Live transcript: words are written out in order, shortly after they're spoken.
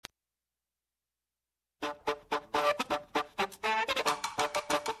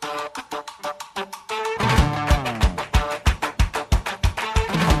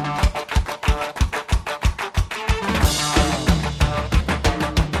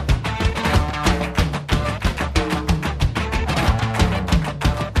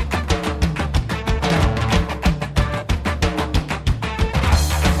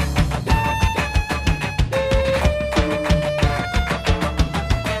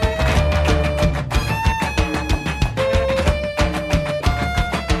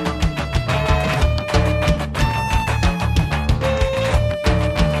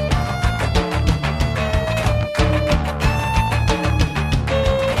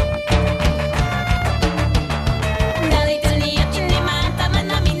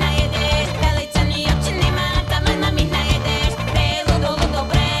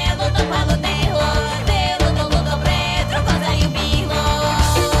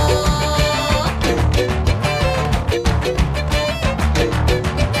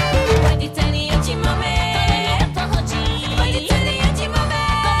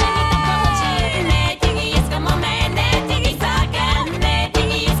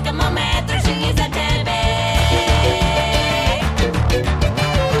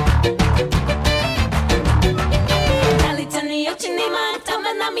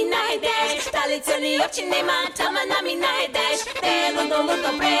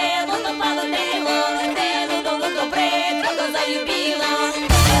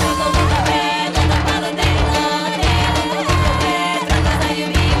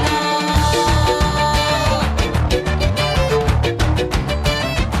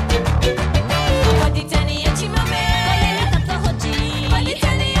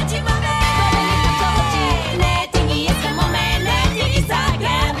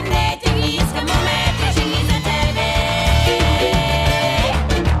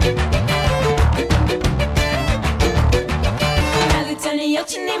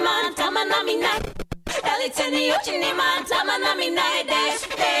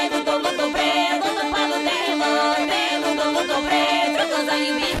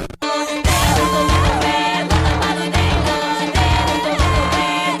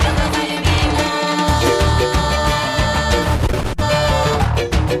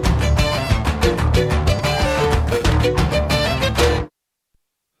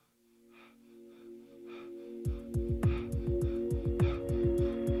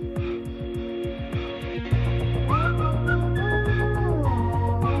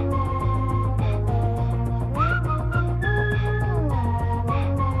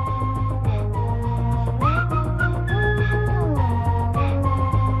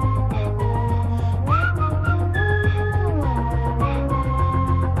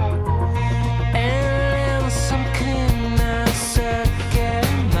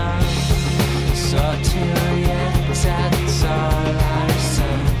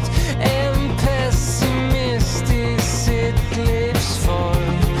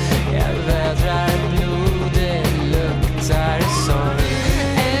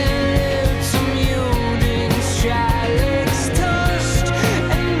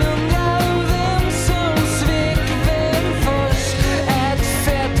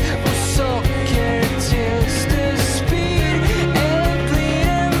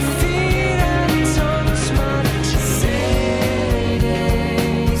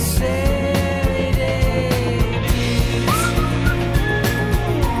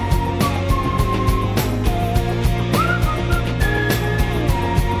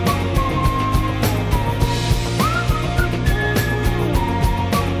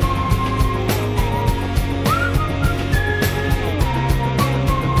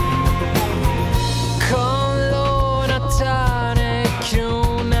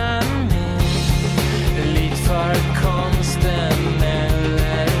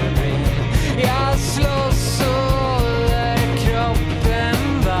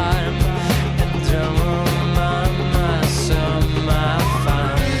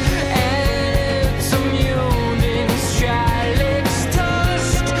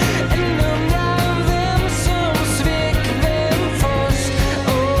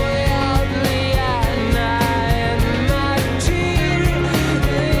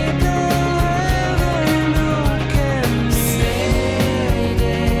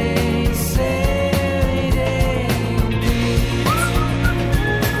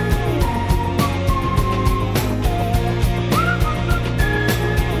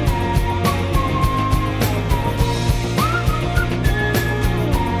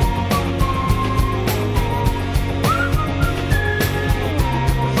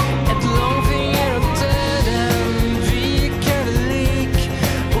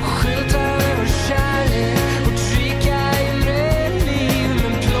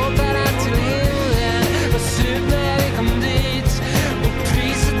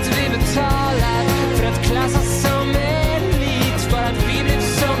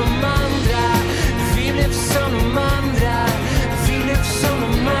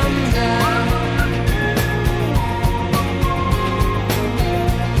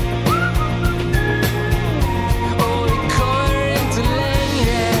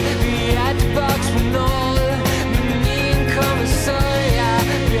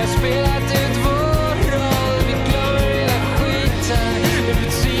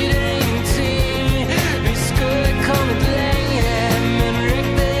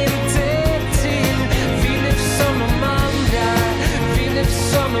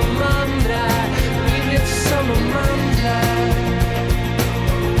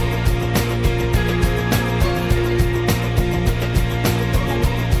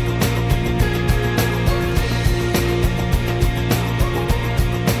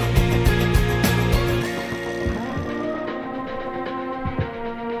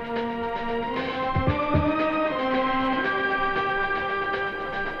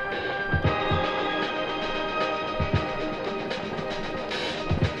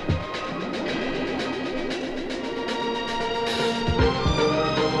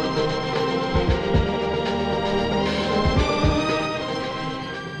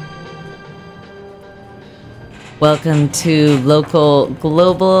Welcome to Local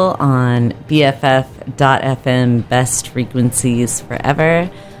Global on BFF.FM, best frequencies forever.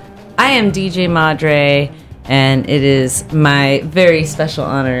 I am DJ Madre, and it is my very special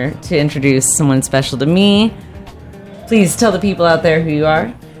honor to introduce someone special to me. Please tell the people out there who you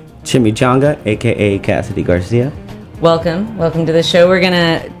are. Chimi, a.k.a. Cassidy Garcia. Welcome to the show. We're going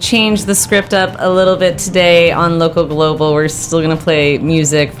to change the script up a little bit today on Local Global. We're still going to play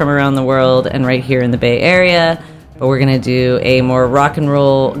music from around the world and right here in the Bay Area, but we're going to do a more rock and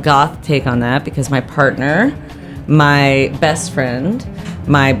roll goth take on that because my partner, my best friend,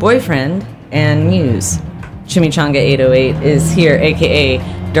 my boyfriend, and muse, Chimichanga 808, is here,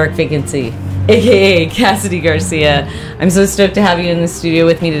 a.k.a. Dark Vacancy, a.k.a. Cassidy Garcia. I'm so stoked to have you in the studio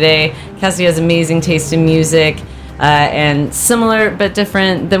with me today. Cassidy has amazing taste in music. And similar but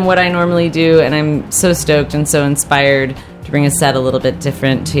different than what I normally do, and I'm so stoked and so inspired to bring a set a little bit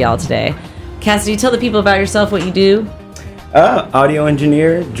different to y'all today. Cassidy, tell the people about yourself, what you do. Audio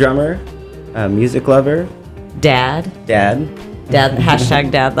engineer, drummer, music lover. Dad, hashtag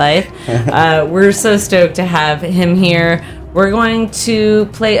dad life. We're so stoked to have him here. We're going to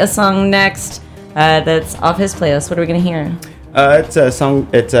play a song next that's off his playlist. What are we going to hear? It's a song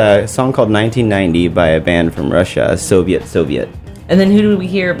called 1990 by a band from Russia, Soviet. And then who did we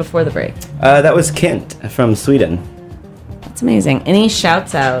hear before the break? That was Kent from Sweden. That's amazing. Any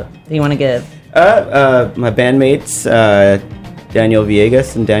shouts out that you want to give? My bandmates, Daniel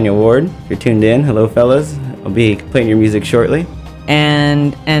Villegas and Daniel Ward. If you're tuned in, hello fellas. I'll be playing your music shortly.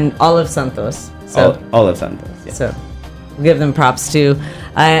 And Olive Santos. Olive Santos, yeah. So we'll give them props too.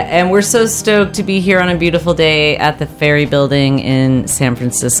 And we're so stoked to be here on a beautiful day at the Ferry Building in San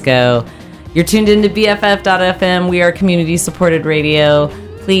Francisco. You're tuned into BFF.FM. We are community-supported radio.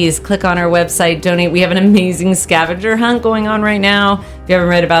 Please click on our website, donate. We have an amazing scavenger hunt going on right now. If you haven't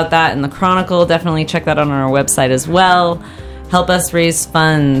read about that in the Chronicle, definitely check that out on our website as well. Help us raise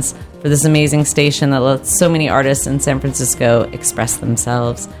funds for this amazing station that lets so many artists in San Francisco express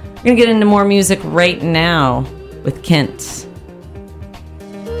themselves. We're going to get into more music right now with Kent.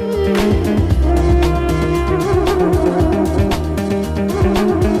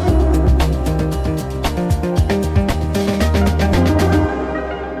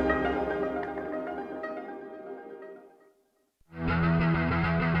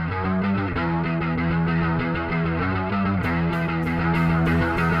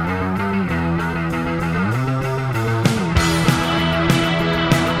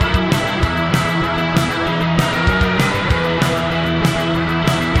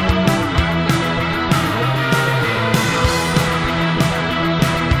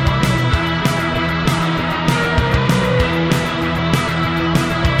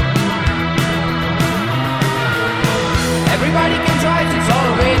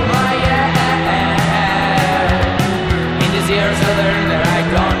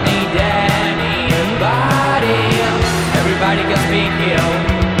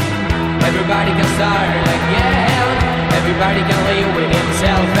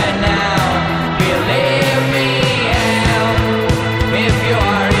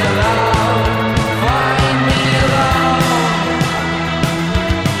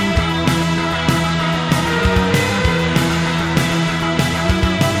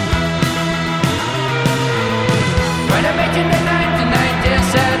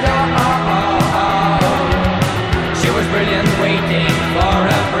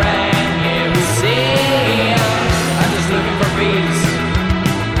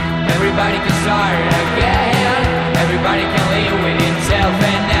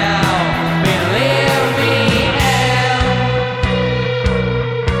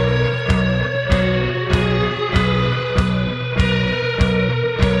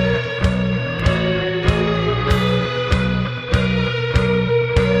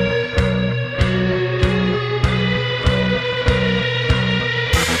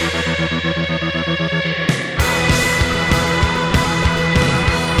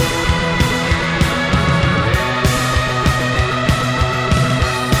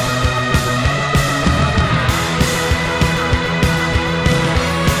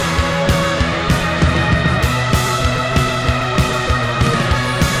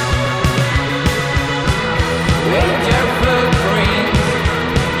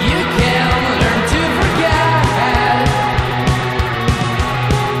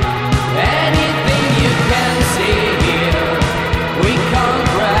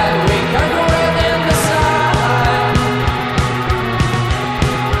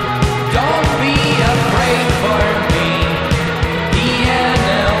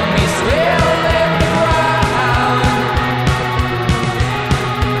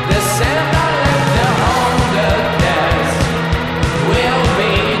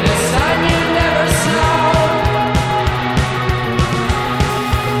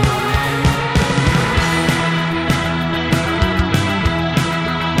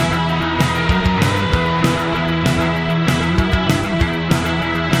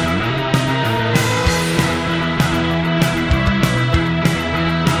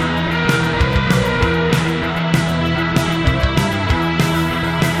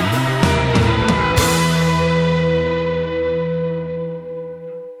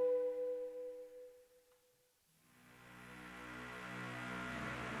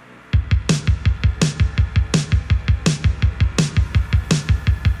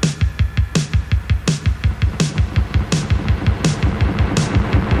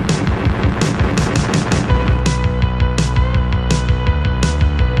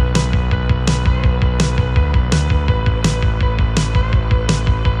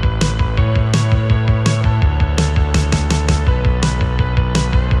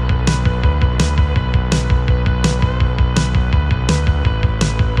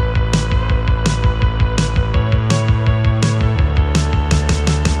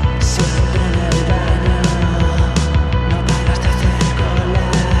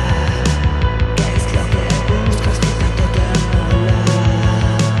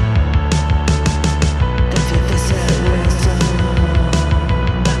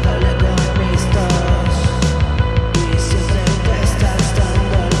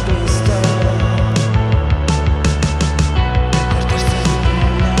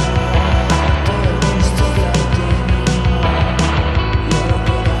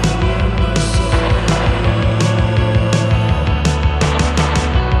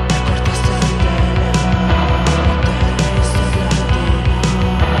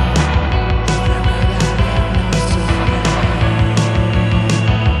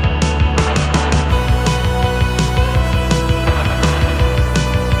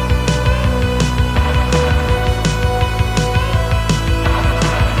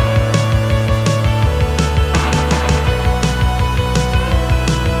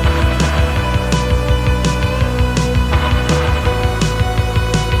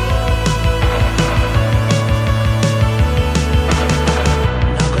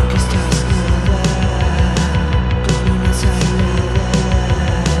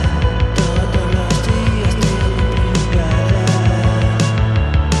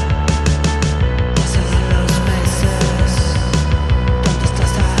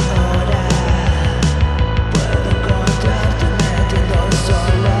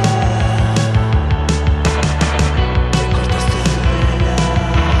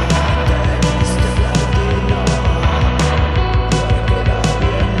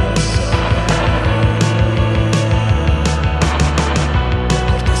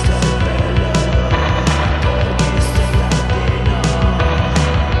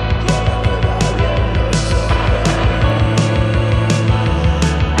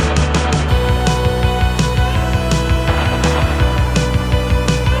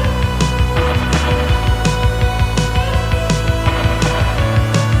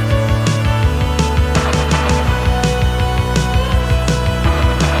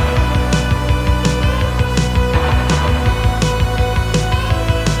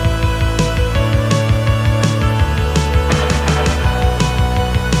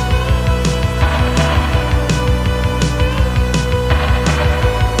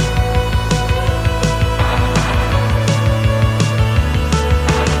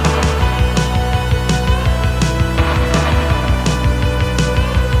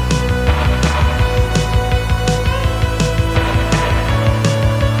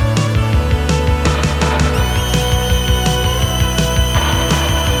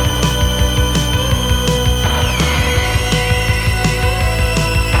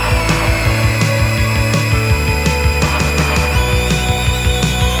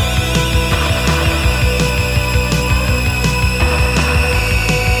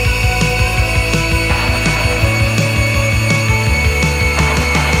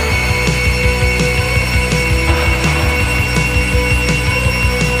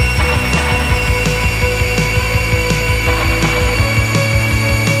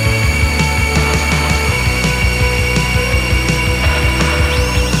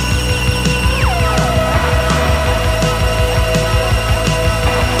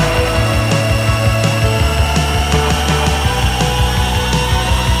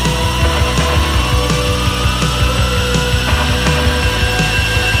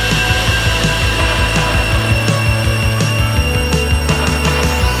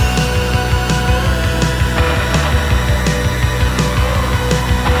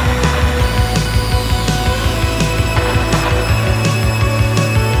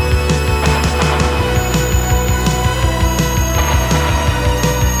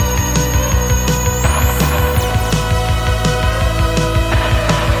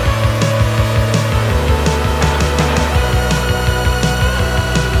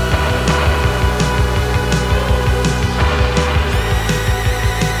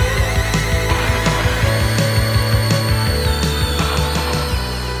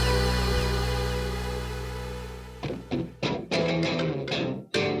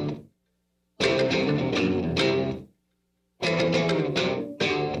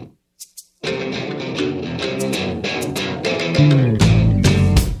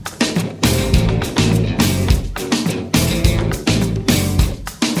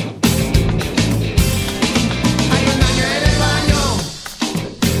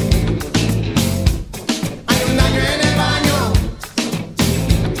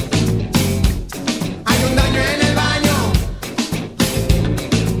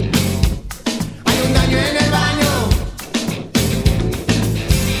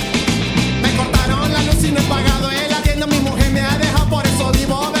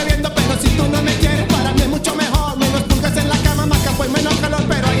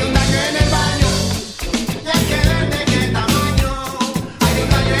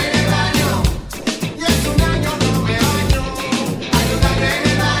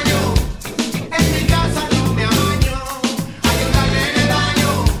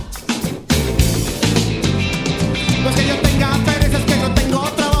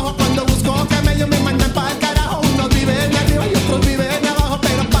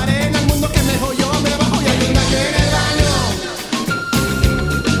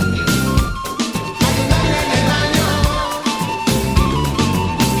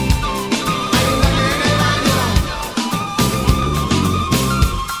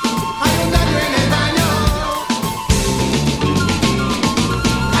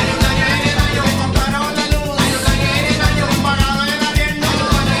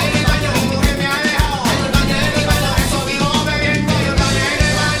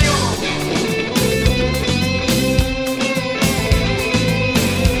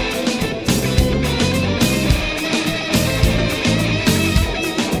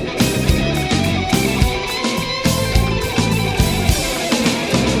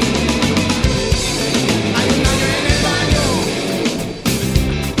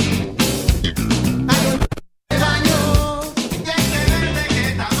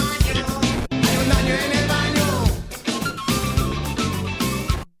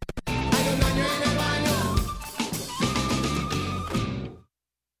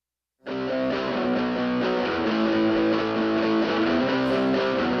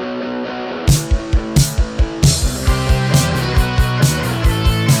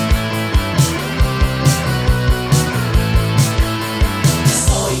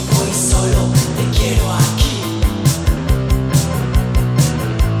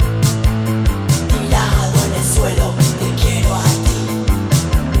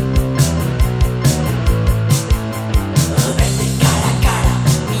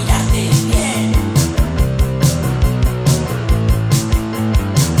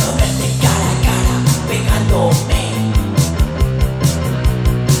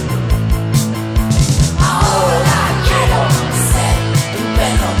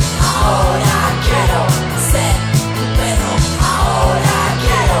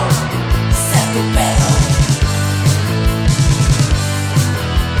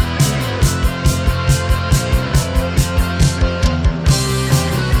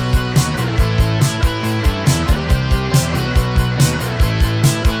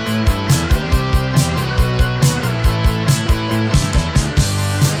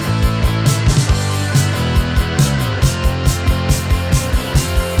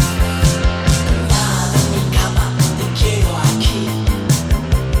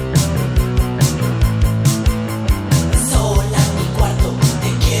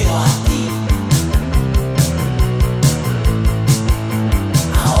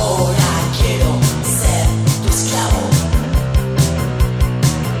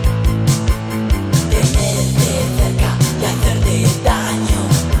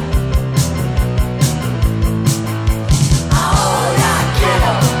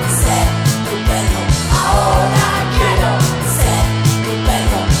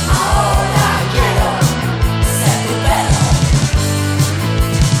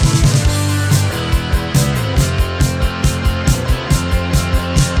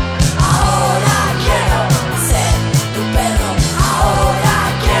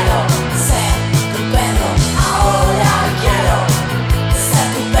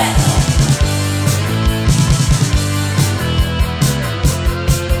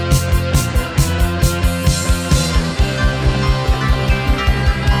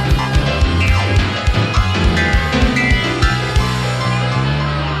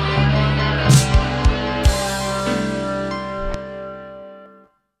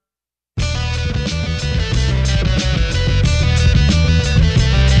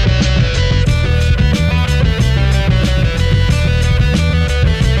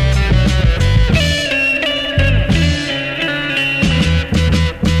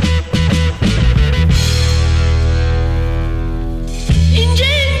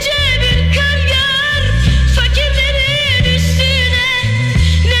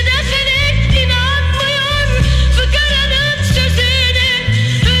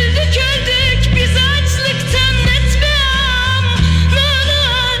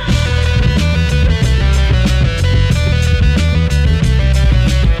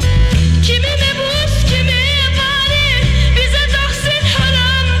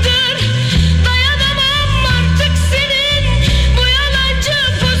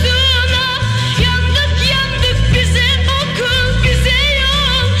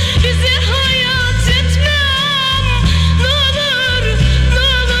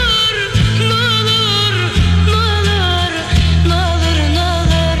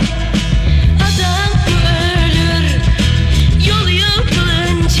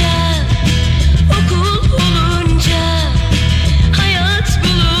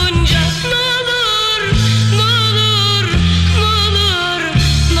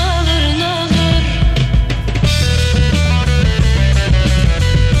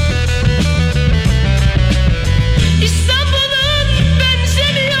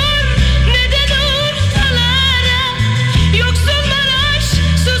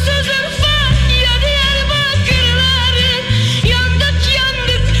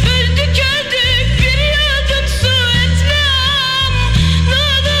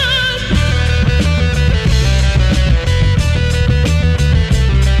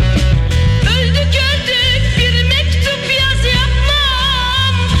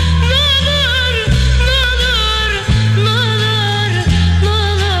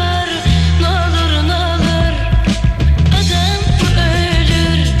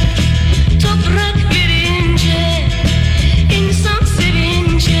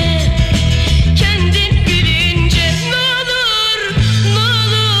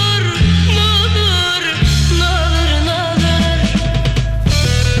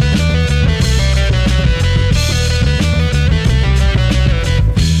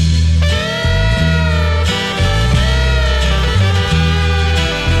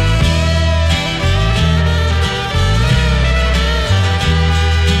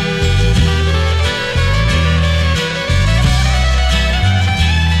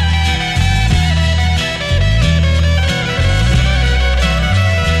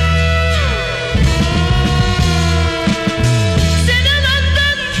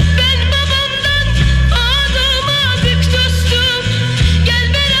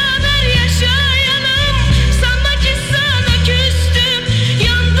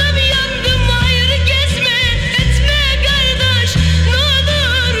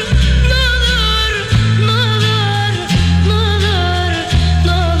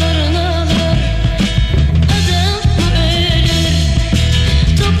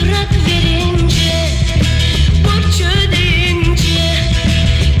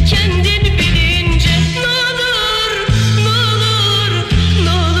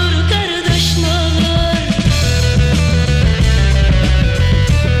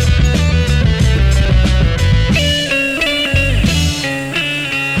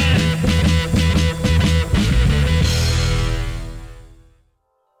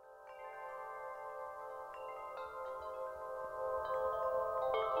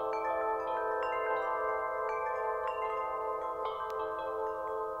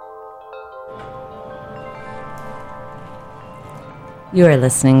 You are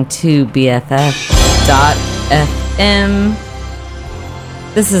listening to BFF.FM.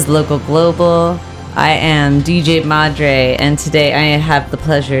 This is Local Global. I am DJ Madre, and today I have the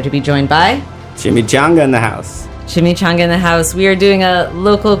pleasure to be joined by Chimichanga in the house. Chimichanga in the house. We are doing a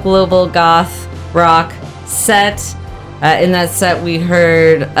Local Global goth rock set. In that set, we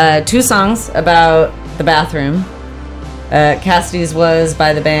heard 2 songs about the bathroom. Cassidy's was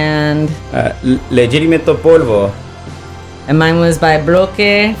by the band Legítimito Polvo. And mine was by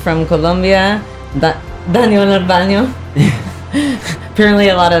Bloque from Colombia. Daniel al Baño. Apparently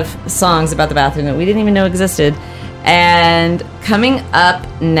a lot of songs about the bathroom that we didn't even know existed. And coming up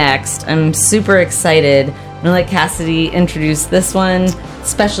next, I'm super excited. I'm going to let Cassidy introduce this one.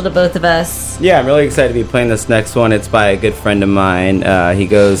 Special to both of us. Yeah, I'm really excited to be playing this next one. It's by a good friend of mine.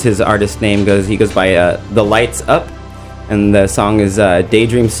 His artist name goes by The Lights Up. And the song is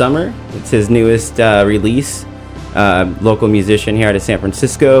Daydream Summer. It's his newest release. Local musician here out of San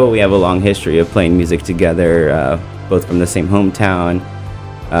Francisco. We have a long history of playing music together, both from the same hometown.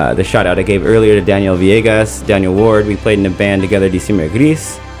 The shout out I gave earlier to Daniel Villegas, Daniel Ward. We played in a band together, Diciembre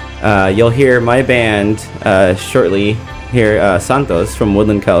Gris. You'll hear my band shortly here, Santos from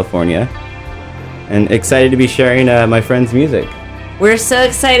Woodland, California. And excited to be sharing my friend's music. We're so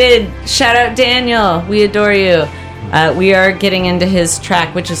excited. Shout out Daniel. We adore you. We are getting into his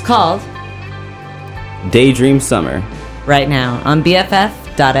track, which is called Daydream Summer. Right now on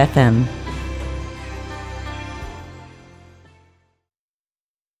BFF.FM.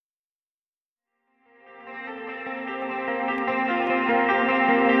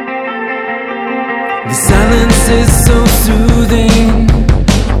 The silence is so soothing.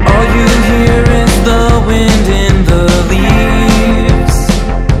 All you hear is the wind in the leaves.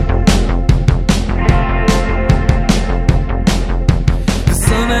 The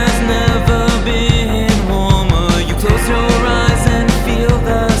sun has never been warmer. You close your eyes and feel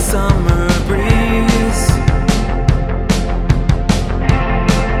the summer breeze.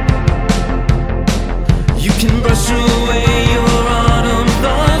 You can brush away your autumn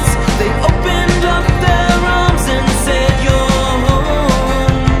thoughts. They opened up their arms and said you're home.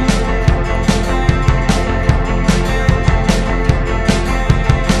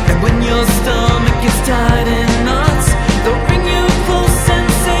 And when your stomach gets tied in knots, they'll bring you close and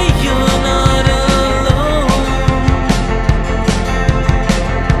say you're not alone.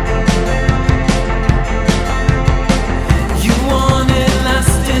 You wanted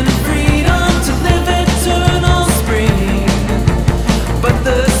lasting freedom to live eternal spring, but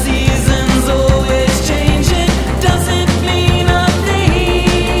the seasons always change. It doesn't mean a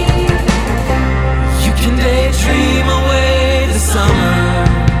thing. You can daydream away the summer.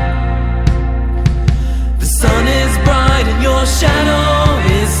 The sun is bright and your shadow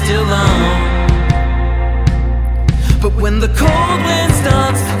is still on. But when the cold wind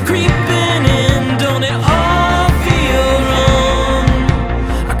starts creeping in, don't it all feel wrong?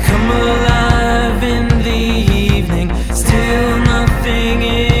 I come alive in the evening, still nothing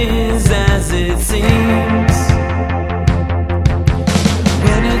is as it seems.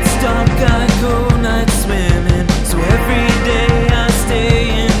 When it's dark I go night swimming, so every day I stay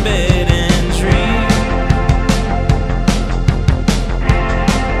in bed and dream.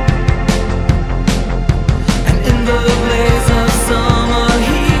 And in the blaze of summer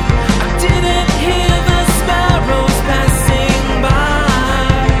heat, I didn't hear the sparrows passing by.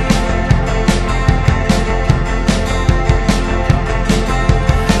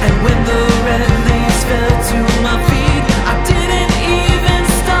 And when the red leaves fell to my feet, I didn't even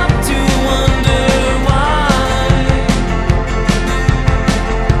stop to wonder why.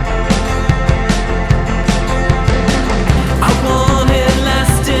 I wanted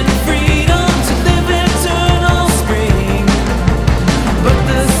lasting freedom to live eternal spring, but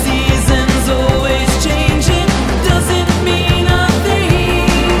the seasons always change. It doesn't mean a thing.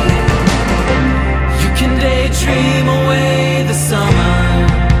 You can daydream away the summer.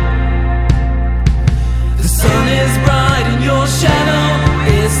 The sun is bright and your shadow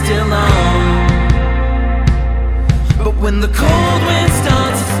is still on. But when the cold wind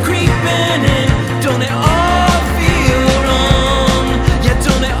starts creeping in, don't it all feel wrong? Yeah,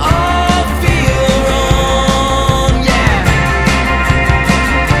 don't it all feel wrong? Yeah.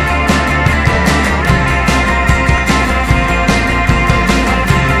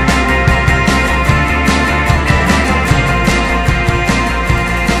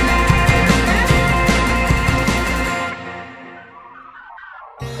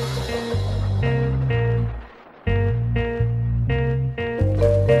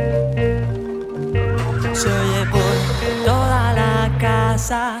 Se oye por toda la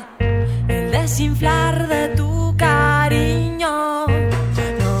casa el desinflar de tu cariño.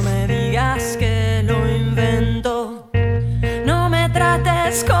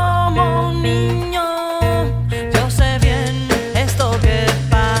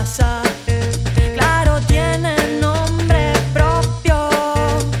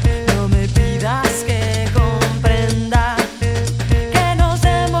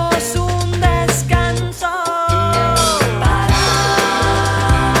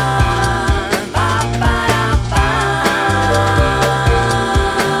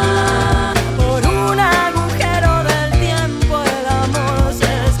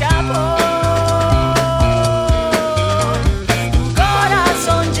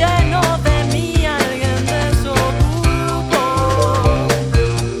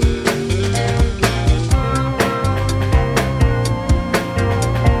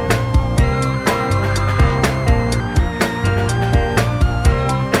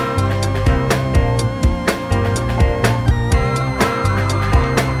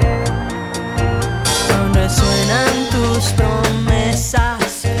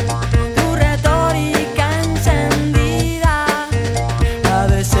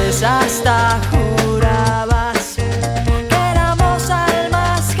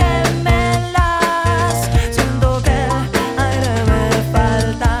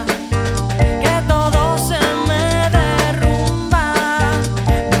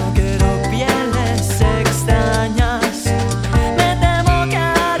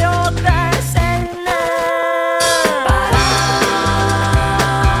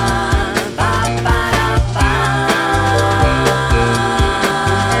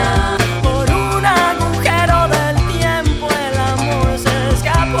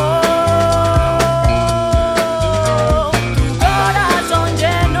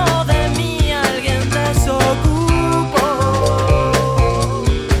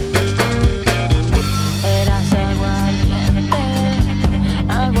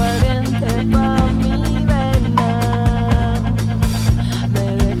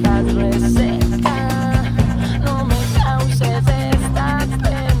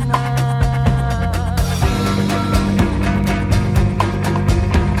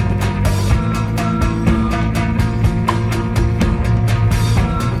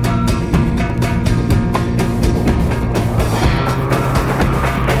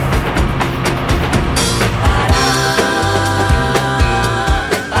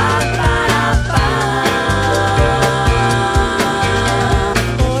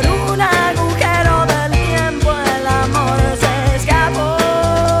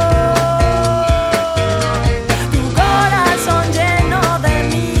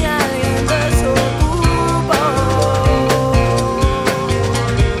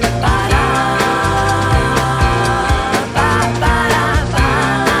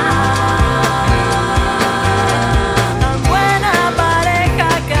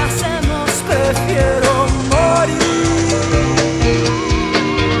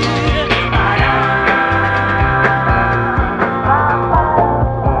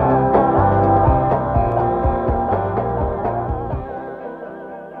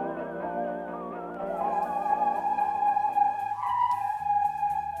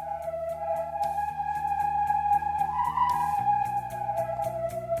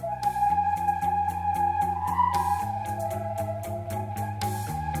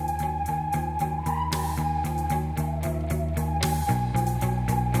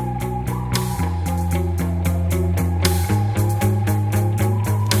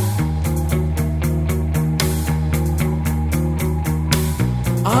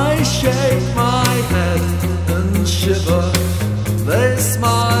 I shake my head and shiver. They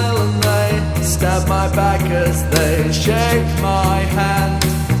smile and they stab my back as they shake my hand.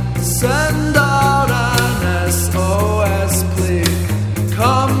 Send out an SOS plea.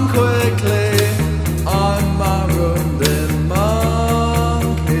 Come quickly, I'm marooned in Monkeyland.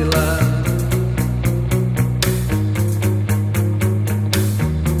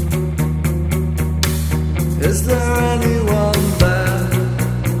 Is there anyone there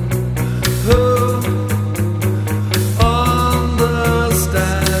who understands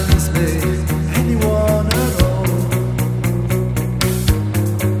me? Anyone at all?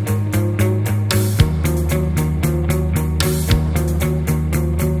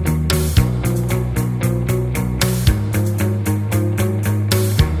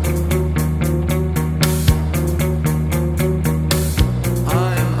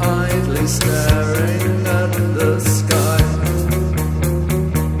 I'm idly staring at the sky.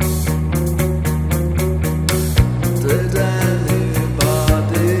 Did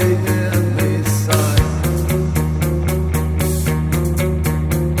anybody hear me sigh?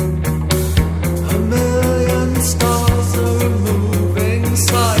 A million stars are a moving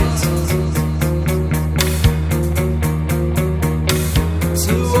sight.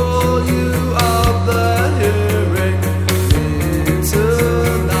 To all you out there hearing me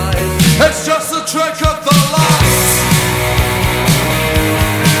tonight, it's just a trick of the light.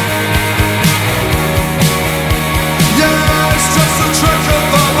 Yeah, it's just a trick of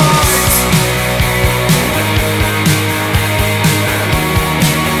the light.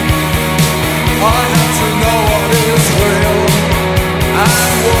 I have to know what is real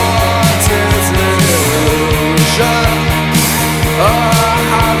and what is illusion.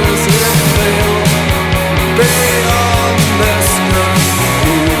 How does it feel beyond this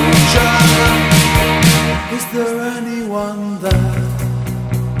confusion? Is there anyone there?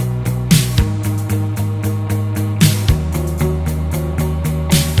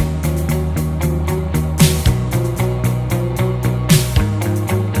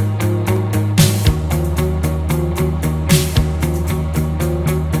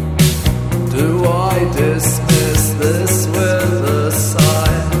 Do I dismiss this with a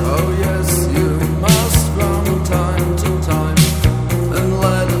sigh? Oh yes, you must from time to time and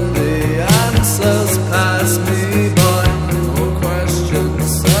let the answers pass me by. No questions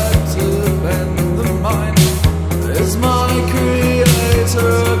said to bend the mind. Is my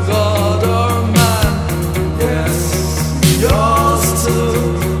creator God or man? Yes, yours too.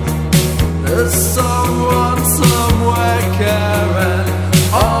 Is someone somewhere care and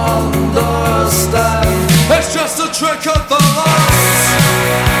understand? It's just a trick of the light.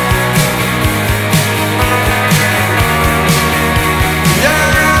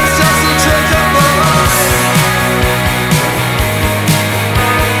 Yeah, it's just a trick of the light.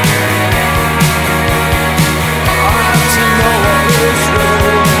 I have to know what is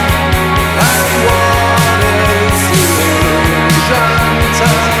real and what is illusion.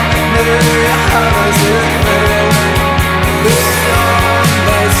 Tell me, how does it feel beyond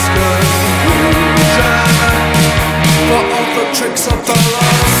this confusion? For all the tricks of the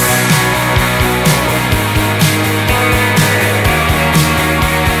light.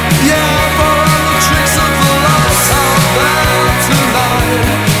 Yeah, for all the tricks of the light out there tonight,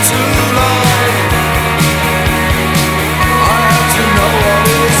 tonight. I have to know what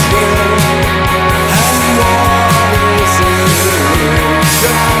is real and what is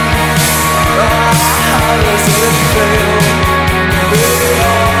illusion. How does it feel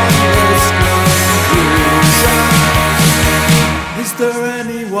beyond this confusion? Is there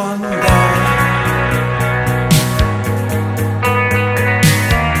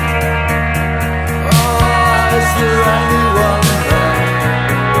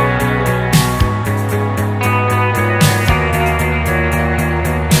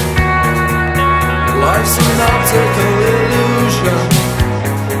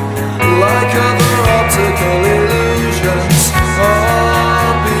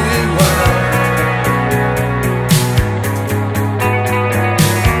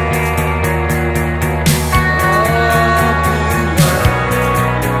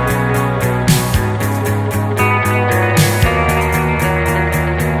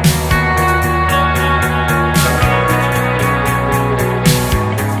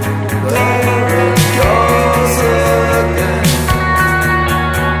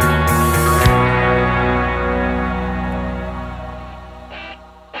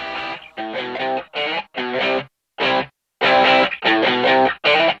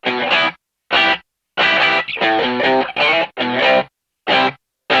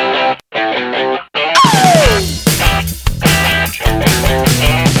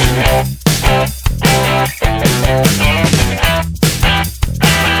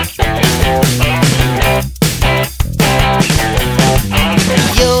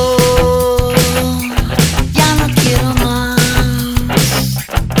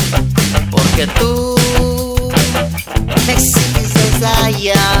porque tú me sigues desde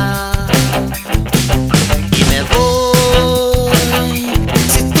allá. Y me voy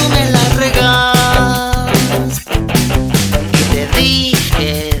si tú me la regas. Y te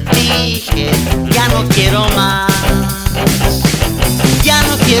dije, ya no quiero más. Ya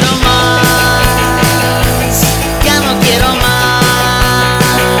no quiero más. Ya no quiero más.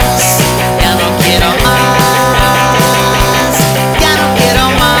 Ya no quiero más. Ya no quiero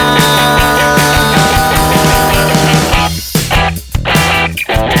más.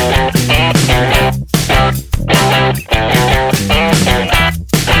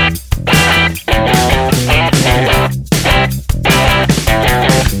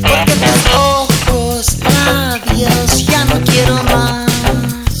 Porque tus ojos, labios, ya no quiero más.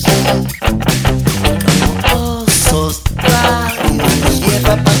 Como osos, labios, nos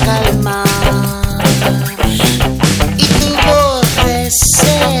lleva pa' calmar. Y tu voz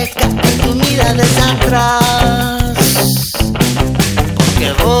reseca, y tu mirada desde atrás. Porque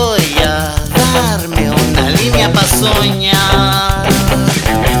voy a darme una línea pa' soñar.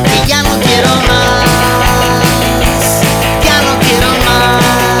 Y ya no quiero más. Ya no quiero más.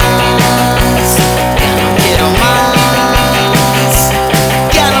 Ya no quiero más.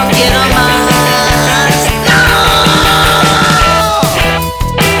 Ya no quiero más. ¡No!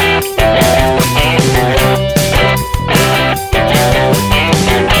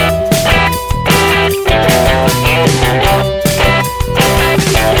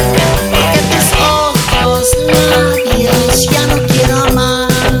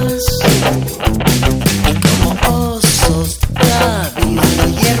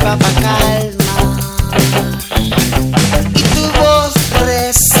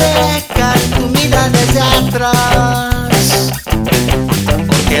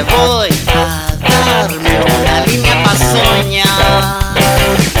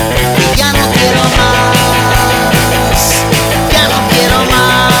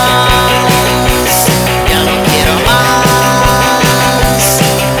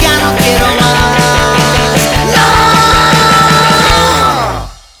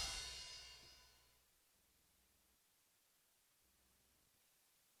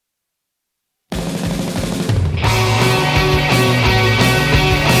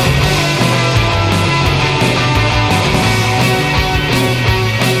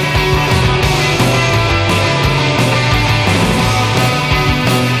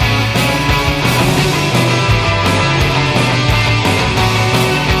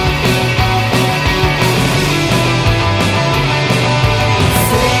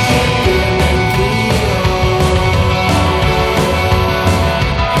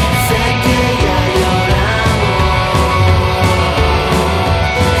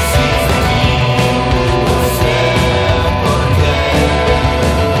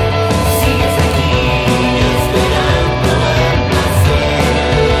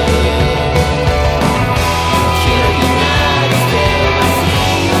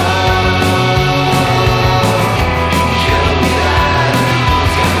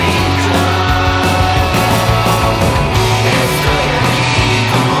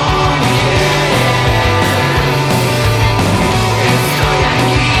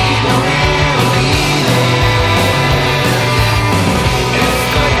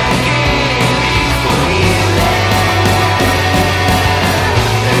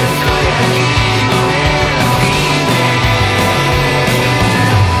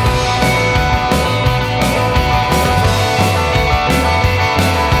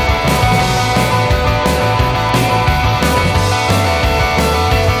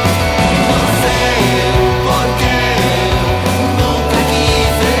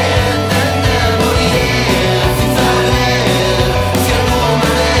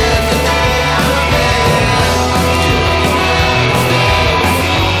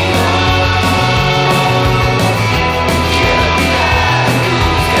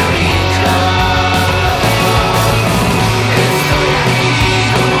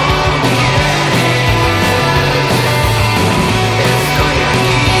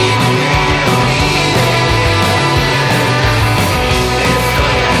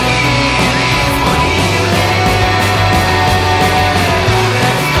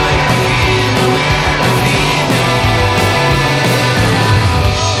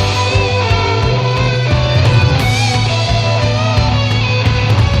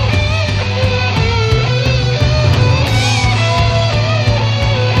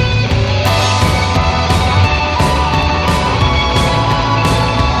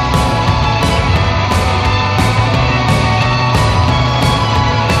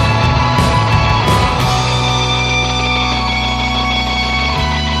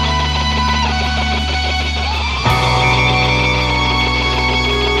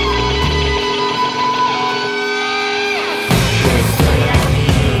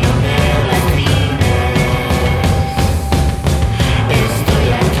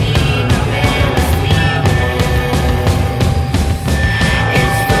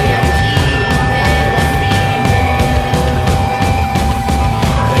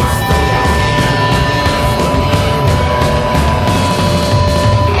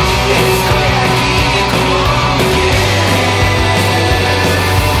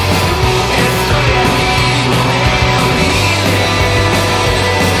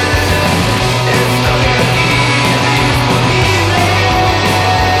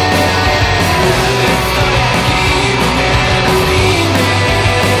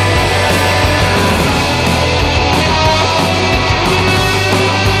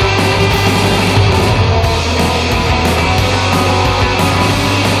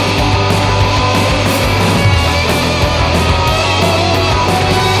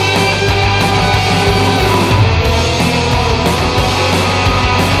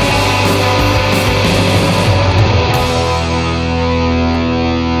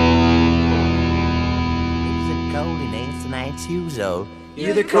 choose all.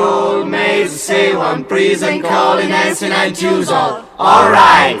 You the cold maze, say one breeze and call in dancing and choose all.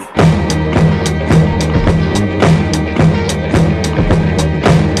 Alright!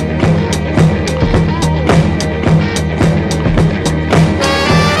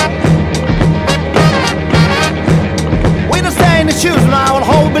 We don't stay in the shoes now, and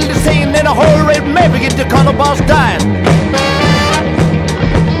whole building scene in a whole red maybe get the color boss dying.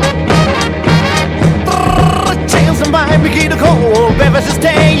 Chance of mine begin to cold, baby,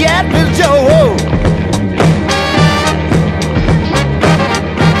 stay yet, Bill Joe.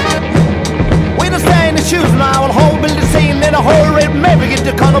 We don't stay in the shoes now, and whole building scene in a whole red maybe get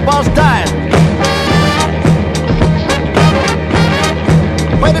the color boss dying.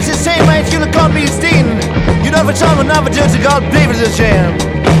 When it's the same age, you'll call me Steen. You know, for some, never just a god, David's a shame.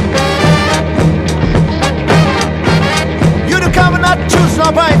 Coming not choose no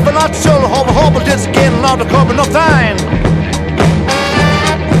bite for not so hope just again along the cover no time.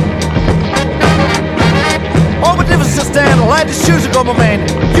 Oh, but if it's a stand, light the shoes go, my man.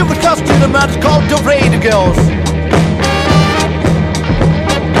 You would cost to the man, it's called the Brady Girls.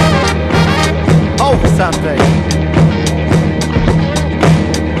 Oh, Sunday.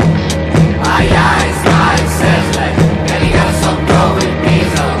 My eyes, my senseless, and he got some growing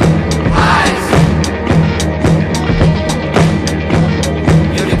diesel. Eyes.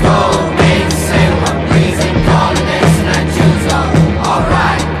 Cold maze, say one breeze and call it dancing and choose all.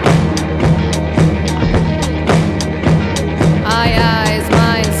 Alright. Eyes,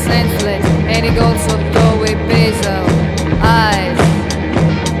 mind, senseless, and he goes so go with basil. Eyes.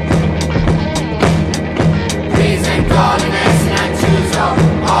 Breeze and call it dancing and choose all.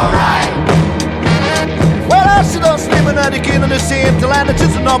 Alright. Well, I sit on sleeping at the king of the same till I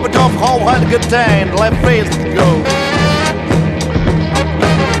just an up and off how had a good time. The left face to go.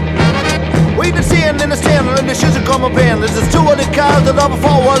 We been seeing in the stand and the shoes are come up in. This is two of the cars that are before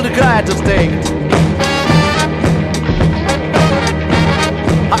all the guys to stay.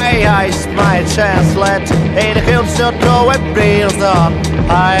 I my chance, let ain't a hill so go and breathe on.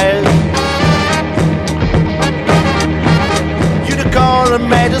 You the call and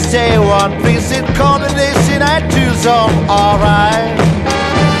made us say one piece it called and they see that two song, alright.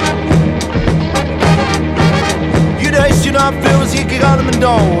 You know, feels you can on them and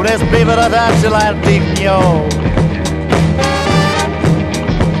do. There's people that actually like deep in yo.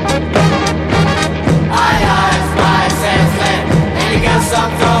 Eyes, my senseless, and he got some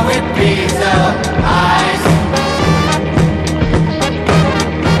with pizza. Eyes.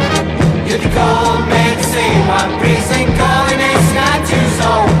 You the cold man, say one breeze and calling it's not too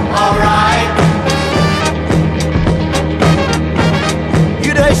so. Alright.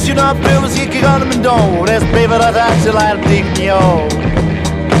 You know, feels you can on them and do. There's people that actually like deep in yo.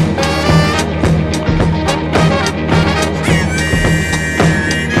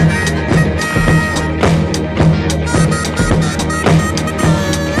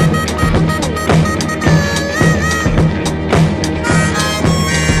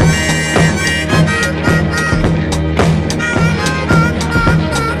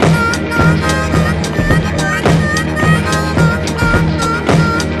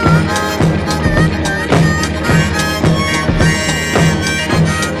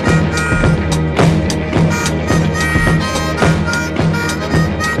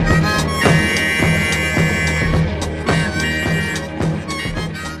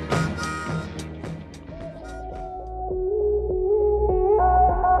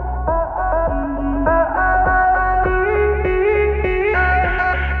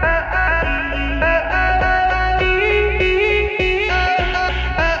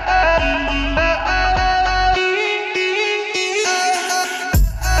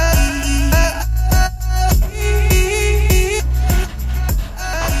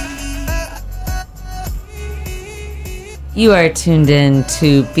 You are tuned in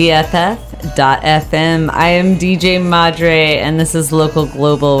to BFF.FM. I am DJ Madre, and this is Local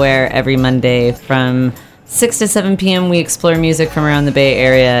Global, where every Monday from 6 to 7 p.m. we explore music from around the Bay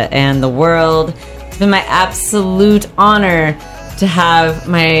Area and the world. It's been my absolute honor to have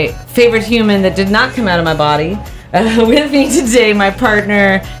my favorite human that did not come out of my body with me today, my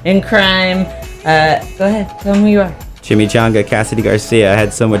partner in crime. Go ahead, tell me who you are. Chimichanga Cassidy Garcia. I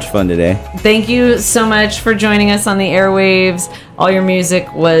had so much fun today. Thank you so much for joining us on the airwaves. All your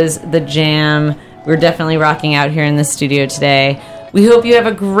music was the jam. We're definitely rocking out here in the studio today. We hope you have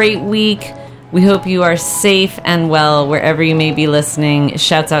a great week. We hope you are safe and well wherever you may be listening.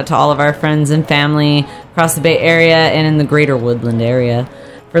 Shouts out to all of our friends and family across the Bay Area and in the greater Woodland area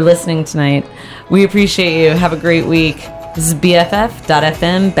for listening tonight. We appreciate you. Have a great week. This is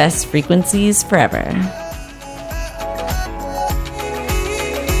BFF.FM, best frequencies forever.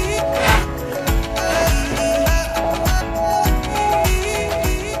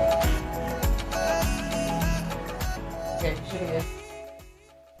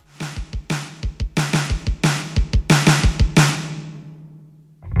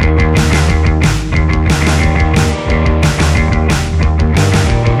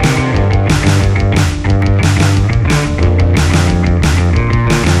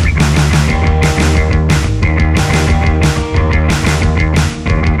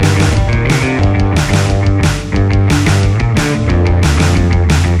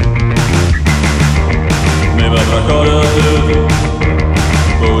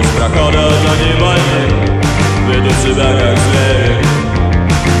 проходят они войны, ведут себя как звери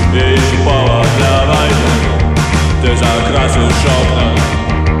и ищут повод для войны. Ты закрасишь окна,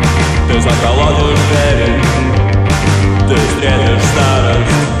 ты заколотишь двери, ты встретишь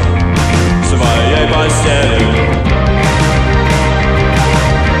старость в своей постели.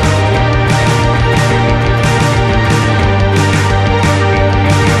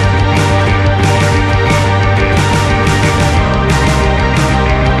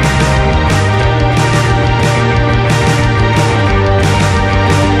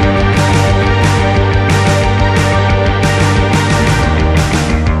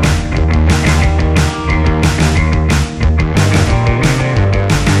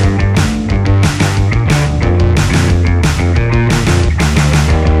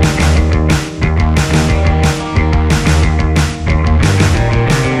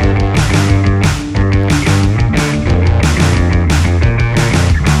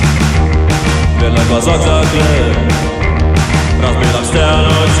 Глазок закрыт, разбит об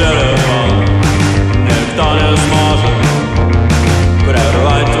стену телефон. Никто не сможет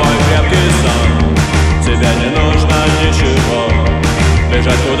прервать твой крепкий сон. Тебе не нужно ничего,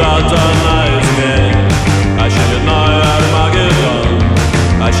 бежать куда-то на измене. Очередной Армагеддон,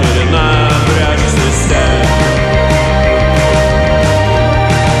 очередная брешь в системе.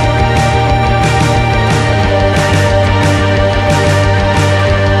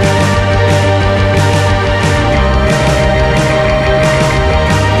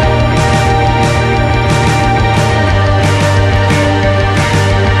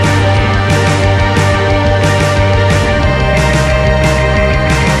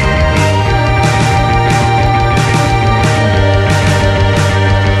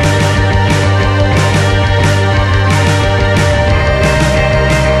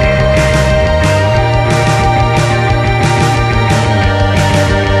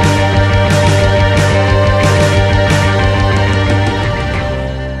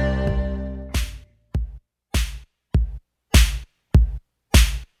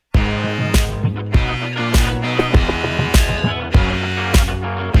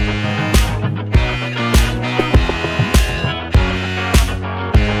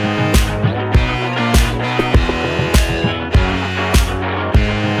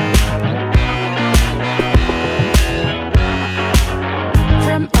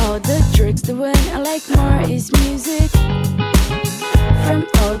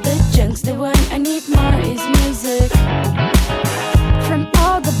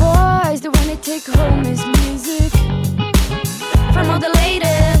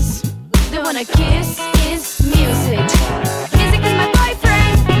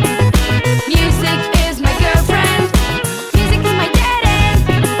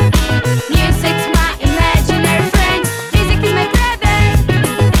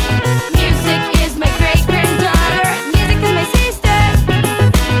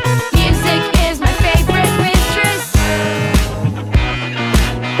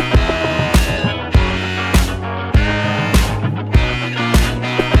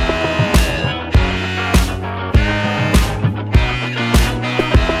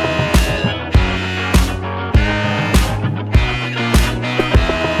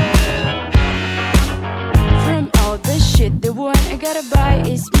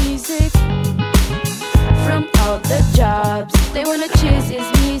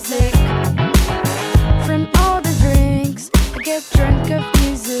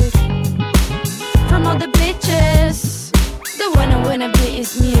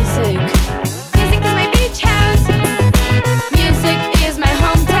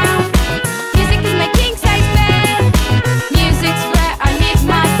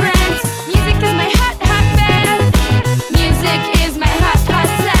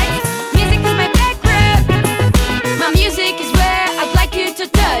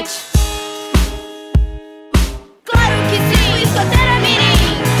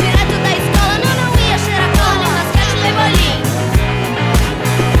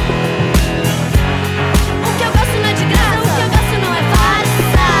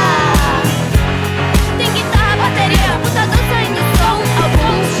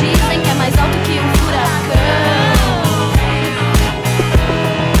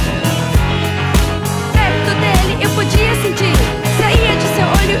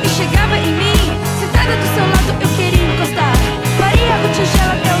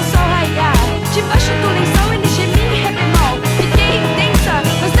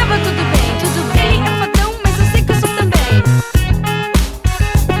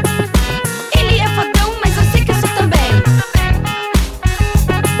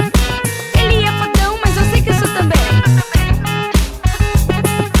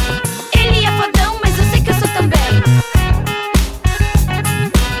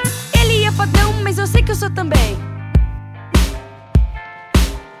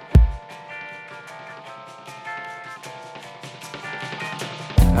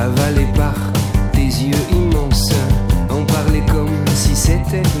 avalé par tes yeux immenses. On parlait comme si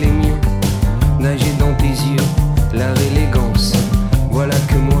c'était les miens. Nager dans tes yeux, l'art élégance. Voilà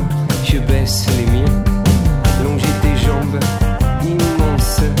que moi, je baisse les miens. Longer tes jambes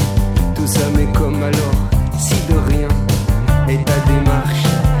immenses. Tout ça mais comme alors, si de rien. Et ta démarche,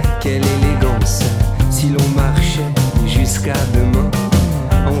 quelle élégance. Si l'on marchait jusqu'à demain,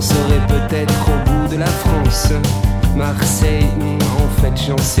 on serait peut-être au bout de la France. Marseille, en fait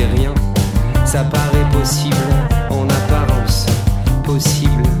j'en sais rien. Ça paraît possible en apparence.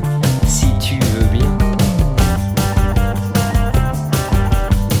 Possible si tu veux bien.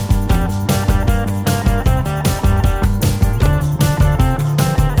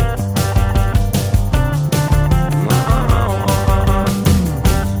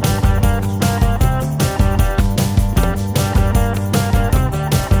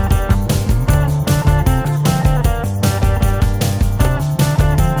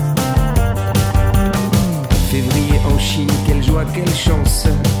 Quelle chance,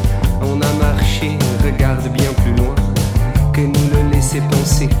 on a marché, regarde bien plus loin que nous le laisser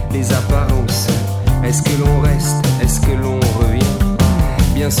penser les apparences. Est-ce que l'on reste, est-ce que l'on revient?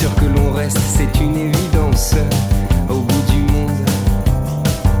 Bien sûr que l'on reste, c'est une évidence. Au bout du monde,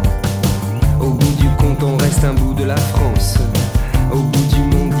 au bout du compte, on reste un bout de la France.